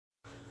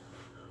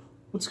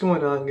What's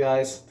going on,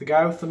 guys? The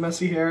guy with the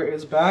messy hair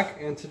is back,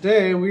 and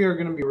today we are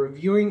going to be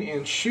reviewing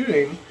and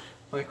shooting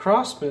my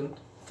Crosman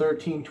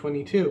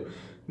 1322.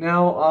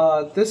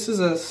 Now, this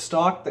is a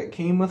stock that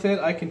came with it.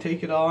 I can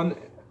take it on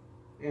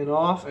and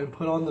off and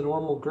put on the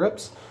normal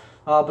grips,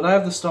 but I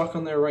have the stock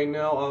on there right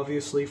now,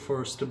 obviously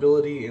for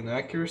stability and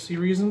accuracy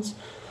reasons.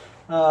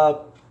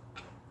 But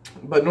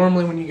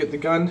normally when you get the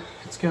gun,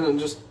 it's going to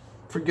just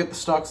forget the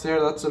stock's there.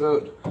 That's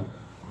about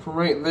from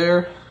right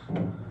there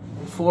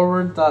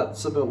forward,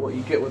 that's about what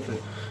you get with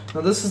it. Now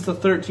this is the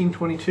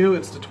 1322.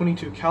 It's the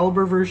 22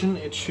 caliber version.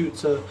 It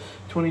shoots a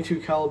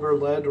 22 caliber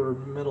lead or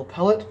metal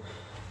pellet,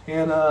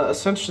 and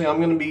essentially I'm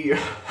going to be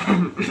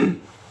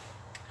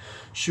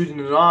shooting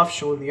it off,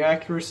 showing the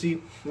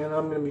accuracy, and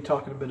I'm going to be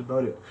talking a bit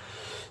about it.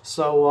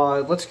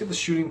 So let's get the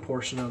shooting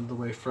portion out of the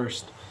way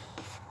first.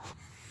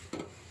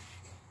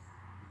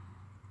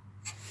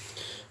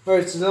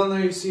 Alright, so down there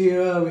you see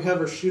we have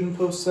our shooting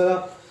post set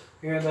up,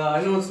 and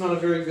I know it's not a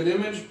very good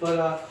image,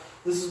 but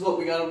this is what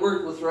we got to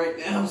work with right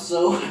now,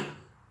 so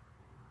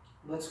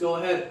let's go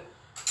ahead.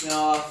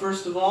 Now,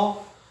 first of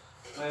all,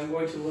 I'm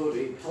going to load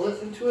a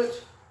pellet into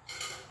it.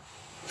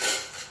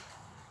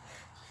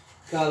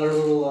 Got our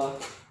little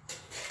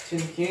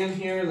tin can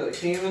here that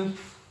came in,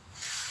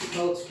 the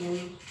pellets came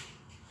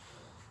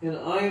in. And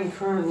I am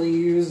currently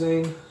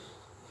using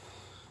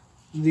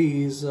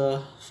these,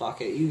 fuck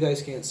it, you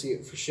guys can't see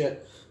it for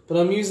shit, but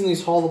I'm using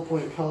these hollow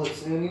point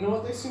pellets, and you know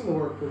what, they seem to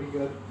work pretty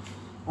good.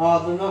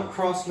 They're not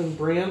Crosman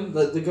brand.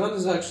 The gun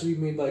is actually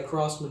made by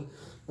Crosman,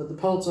 but the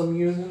pellets I'm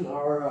using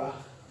are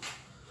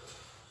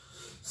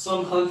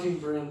some hunting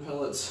brand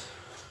pellets.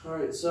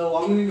 Alright, so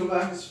I'm going to go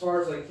back as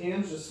far as I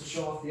can just to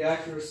show off the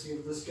accuracy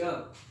of this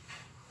gun.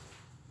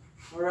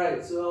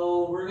 Alright,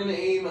 so we're going to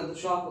aim at the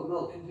chocolate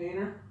milk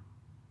container.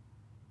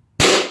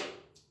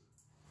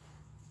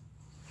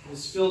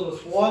 It's filled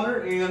with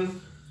water and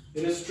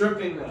it is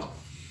dripping now.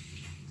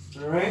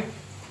 Alright?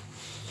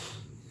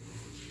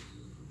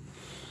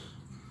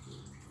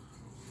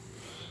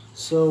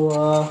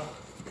 So,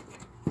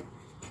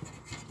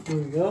 here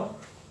we go.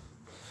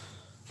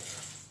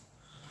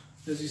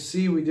 As you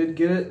see, we did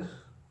get it.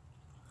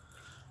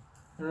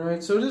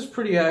 Alright, so it is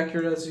pretty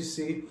accurate, as you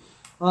see.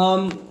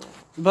 But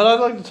I'd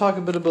like to talk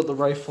a bit about the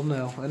rifle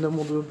now, and then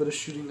we'll do a bit of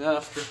shooting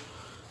after.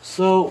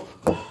 So,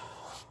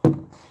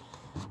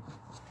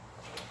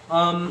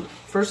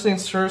 first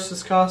things first,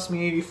 this cost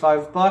me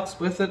 85 bucks.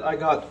 With it, I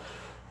got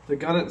the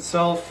gun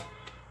itself,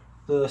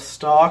 the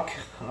stock,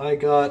 I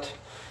got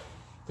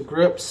the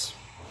grips,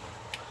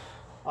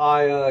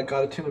 I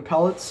got a tin of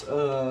pellets,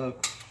 I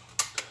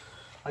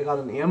got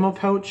an ammo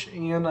pouch,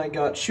 and I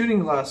got shooting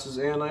glasses,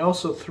 and I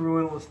also threw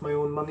in with my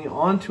own money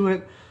onto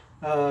it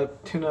a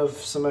tin of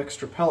some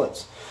extra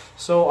pellets.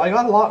 So I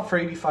got a lot for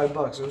 85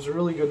 bucks. It was a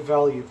really good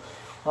value.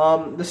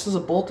 This is a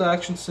bolt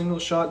action single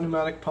shot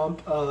pneumatic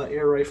pump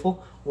air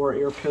rifle or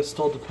air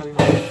pistol, depending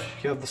on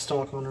if you have the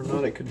stock on or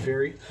not. It could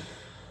vary.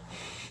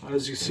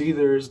 As you see,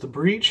 there is the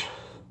breech,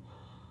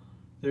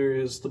 there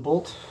is the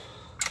bolt,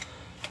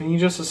 and you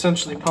just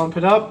essentially pump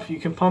it up. You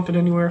can pump it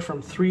anywhere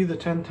from 3 to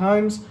 10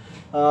 times,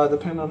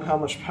 depending on how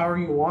much power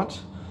you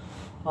want.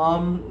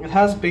 It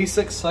has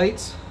basic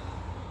sights,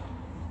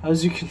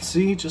 as you can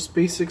see, just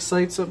basic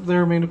sights up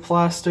there made of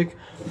plastic.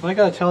 But I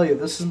gotta tell you,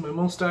 this is my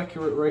most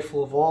accurate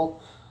rifle of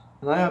all,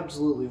 and I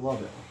absolutely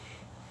love it.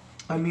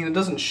 I mean, it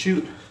doesn't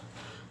shoot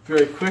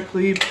very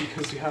quickly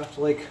because you have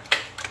to, like,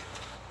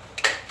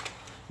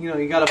 you know,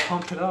 you gotta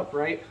pump it up,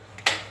 right?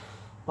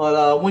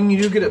 But when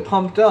you do get it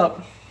pumped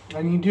up,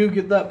 and you do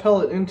get that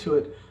pellet into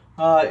it,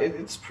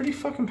 it's pretty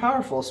fucking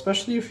powerful,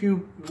 especially if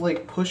you,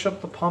 like, push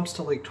up the pumps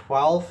to, like,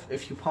 12,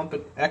 if you pump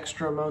it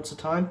extra amounts of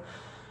time.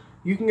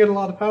 You can get a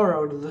lot of power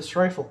out of this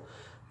rifle.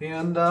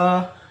 And,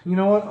 you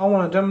know what? I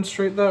want to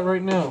demonstrate that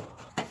right now.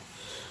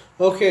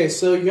 Okay,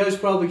 so you guys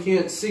probably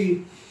can't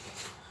see,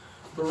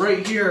 but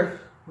right here,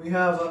 we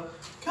have a...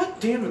 God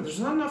damn it, there's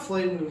not enough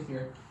lighting in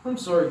here. I'm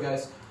sorry,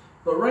 guys.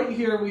 But right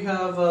here, we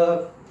have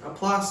a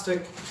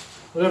plastic,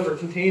 whatever,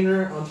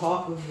 container on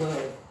top of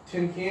the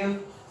tin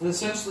can. And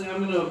essentially, I'm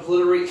going to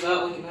obliterate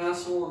that like an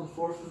asshole on the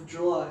 4th of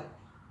July.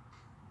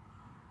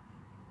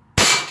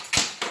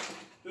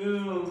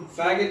 Boom,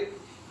 faggot.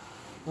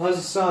 Well, as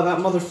you saw, that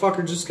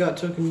motherfucker just got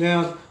taken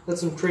down.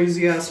 That's some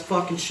crazy ass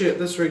fucking shit.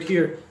 This right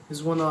here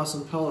is one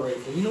awesome pellet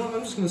rifle. You know what? I'm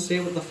just going to say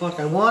what the fuck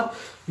I want,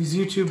 because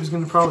YouTube is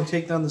going to probably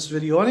take down this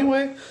video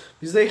anyway,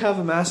 because they have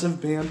a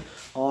massive ban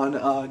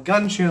on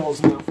gun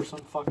channels now for some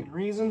fucking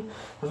reason.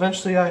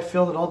 Eventually, I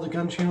feel that all the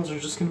gun channels are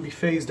just going to be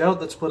phased out.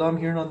 That's what I'm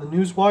hearing on the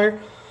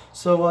newswire.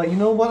 So, you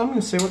know what? I'm going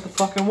to say what the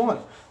fuck I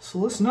want. So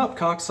listen up,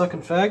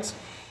 cocksucking fags.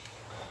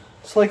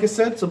 So like I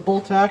said, it's a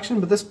bolt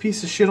action, but this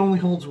piece of shit only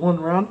holds 1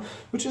 round,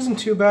 which isn't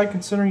too bad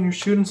considering you're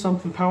shooting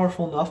something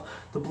powerful enough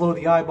to blow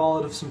the eyeball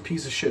out of some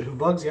piece of shit who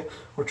bugs you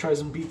or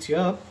tries and beats you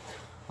up.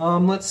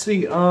 Let's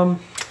see. Yeah,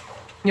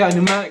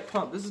 pneumatic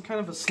pump. This is kind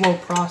of a slow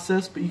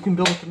process, but you can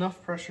build up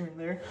enough pressure in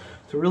there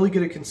to really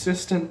get a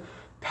consistent,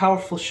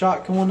 powerful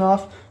shot going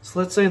off. So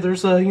let's say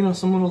there's a, you know,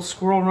 some little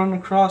squirrel running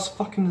across,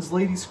 fucking his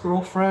lady's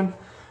girlfriend,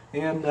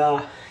 and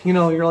you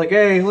know, you're like,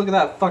 hey, look at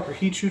that fucker,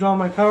 heat shoot on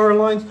my power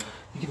lines.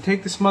 You can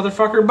take this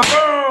motherfucker,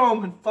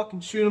 boom, and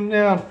fucking shoot him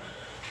down.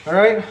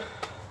 Alright?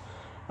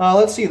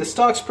 Let's see, the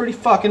stock's pretty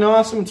fucking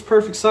awesome. It's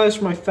perfect size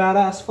for my fat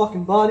ass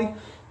fucking body.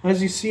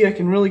 As you see, I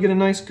can really get a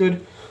nice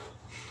good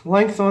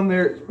length on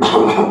there.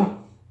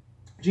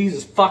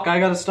 Jesus, fuck, I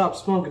gotta stop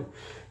smoking.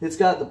 It's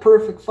got the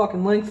perfect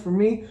fucking length for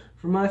me,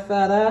 for my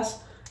fat ass.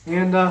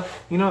 And,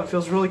 you know, it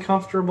feels really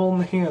comfortable in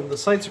the hand. The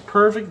sights are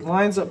perfect,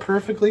 lines up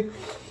perfectly.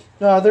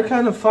 They're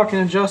kind of fucking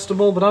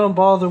adjustable, but I don't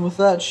bother with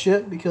that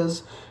shit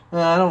because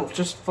I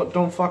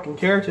don't fucking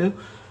care to.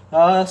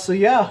 So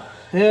yeah,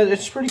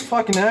 it's pretty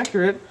fucking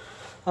accurate.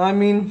 I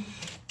mean,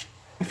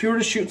 if you were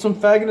to shoot some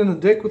faggot in the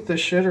dick with this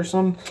shit, or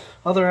some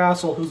other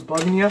asshole who's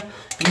bugging you,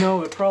 you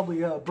know, it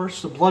probably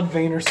burst a blood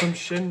vein or some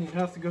shit, and you'd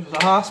have to go to the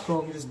hospital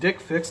and get his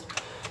dick fixed.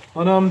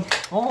 But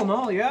all in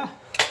all, yeah,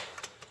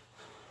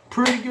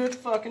 pretty good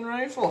fucking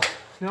rifle.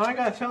 Now I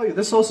gotta tell you,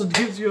 this also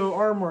gives you an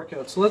arm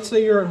workout. So let's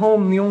say you're at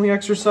home and the only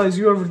exercise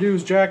you ever do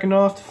is jacking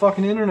off to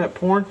fucking internet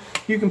porn.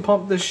 You can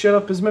pump this shit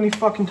up as many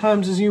fucking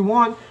times as you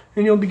want,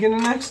 and you'll be getting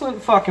an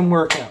excellent fucking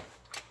workout.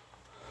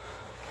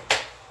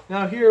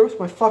 Now here, with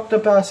my fucked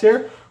up ass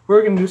hair,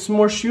 we're gonna do some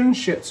more shooting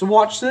shit, so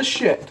watch this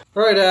shit.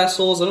 Alright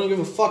assholes, I don't give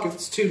a fuck if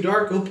it's too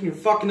dark, open your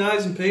fucking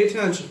eyes and pay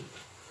attention.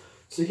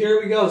 So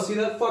here we go, see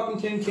that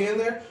fucking tin can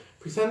there?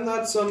 Pretend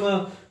that's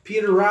some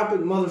Peter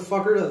Rabbit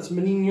motherfucker that's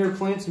been eating your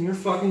plants in your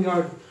fucking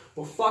garden.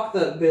 Well, fuck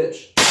that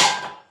bitch.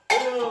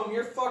 Boom,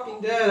 you're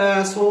fucking dead,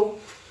 asshole.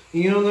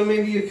 You know, then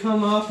maybe you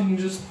come off and you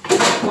just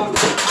fucking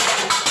dead.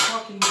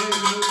 You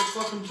know what the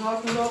fuck I'm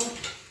talking about?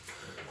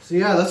 So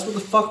yeah, that's what the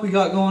fuck we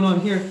got going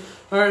on here.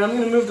 Alright, I'm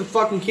gonna move the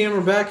fucking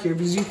camera back here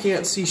because you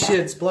can't see shit.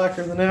 It's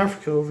blacker than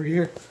Africa over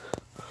here.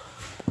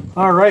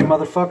 Alright,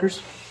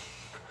 motherfuckers.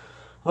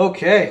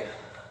 Okay.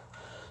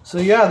 So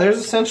yeah, there's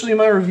essentially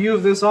my review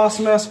of this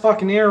awesome ass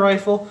fucking air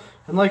rifle.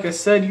 And like I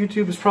said,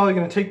 YouTube is probably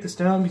going to take this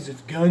down because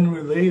it's gun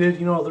related.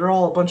 You know, they're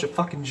all a bunch of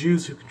fucking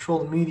Jews who control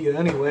the media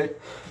anyway.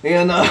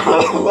 And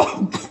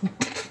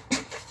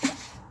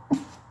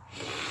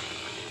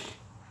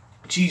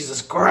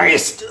Jesus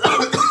Christ.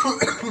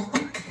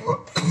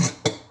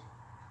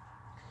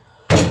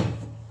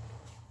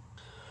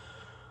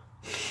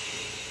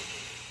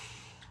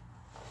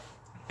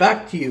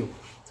 Back to you.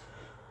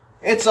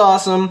 It's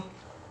awesome.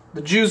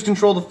 The Jews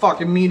control the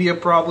fucking media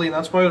probably, and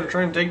that's why they're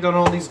trying to take down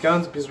all these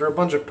guns, because they're a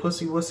bunch of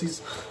pussy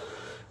wussies.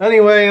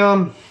 Anyway,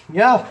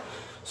 yeah.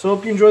 So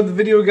hope you enjoyed the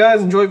video,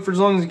 guys. Enjoy it for as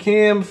long as you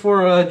can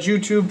before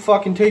YouTube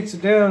fucking takes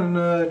it down,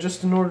 and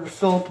just in order to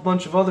fill up a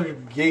bunch of other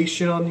gay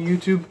shit on the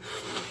YouTube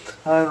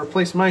and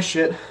replace my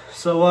shit.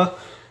 So,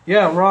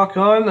 yeah, rock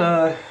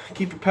on.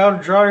 Keep your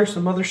powder dry or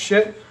some other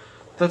shit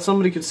that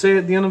somebody could say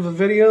at the end of a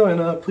video,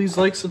 and please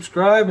like,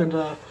 subscribe, and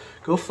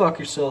go fuck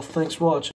yourself. Thanks for watching.